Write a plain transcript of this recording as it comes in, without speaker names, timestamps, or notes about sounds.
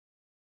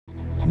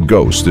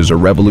Ghost is a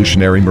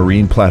revolutionary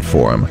marine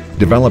platform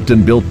developed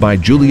and built by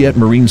Juliet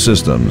Marine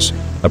Systems,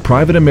 a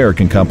private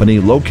American company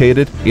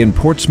located in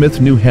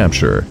Portsmouth, New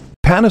Hampshire.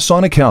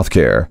 Panasonic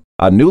Healthcare,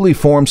 a newly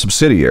formed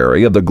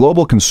subsidiary of the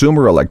global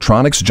consumer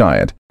electronics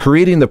giant,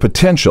 creating the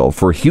potential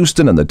for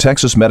Houston and the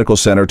Texas Medical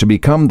Center to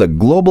become the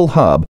global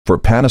hub for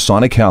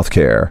Panasonic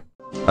Healthcare.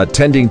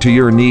 Attending to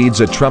your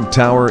needs at Trump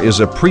Tower is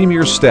a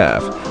premier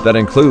staff that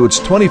includes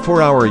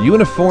 24-hour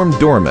uniformed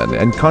doormen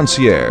and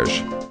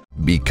concierge.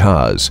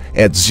 Because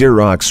at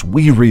Xerox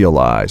we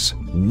realize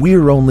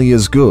we're only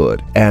as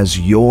good as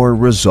your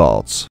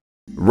results.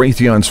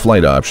 Raytheon's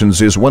Flight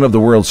Options is one of the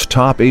world's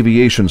top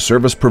aviation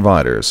service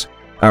providers.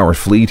 Our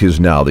fleet is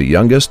now the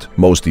youngest,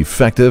 most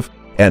effective,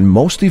 and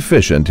most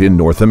efficient in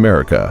North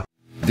America.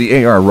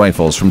 The AR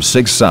rifles from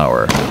Sig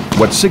Sauer,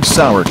 what Sig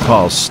Sauer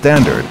calls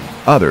standard,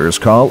 others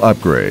call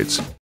upgrades.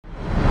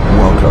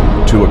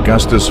 Welcome to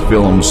Augustus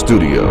Film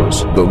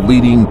Studios, the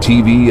leading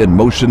TV and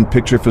motion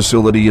picture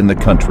facility in the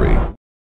country.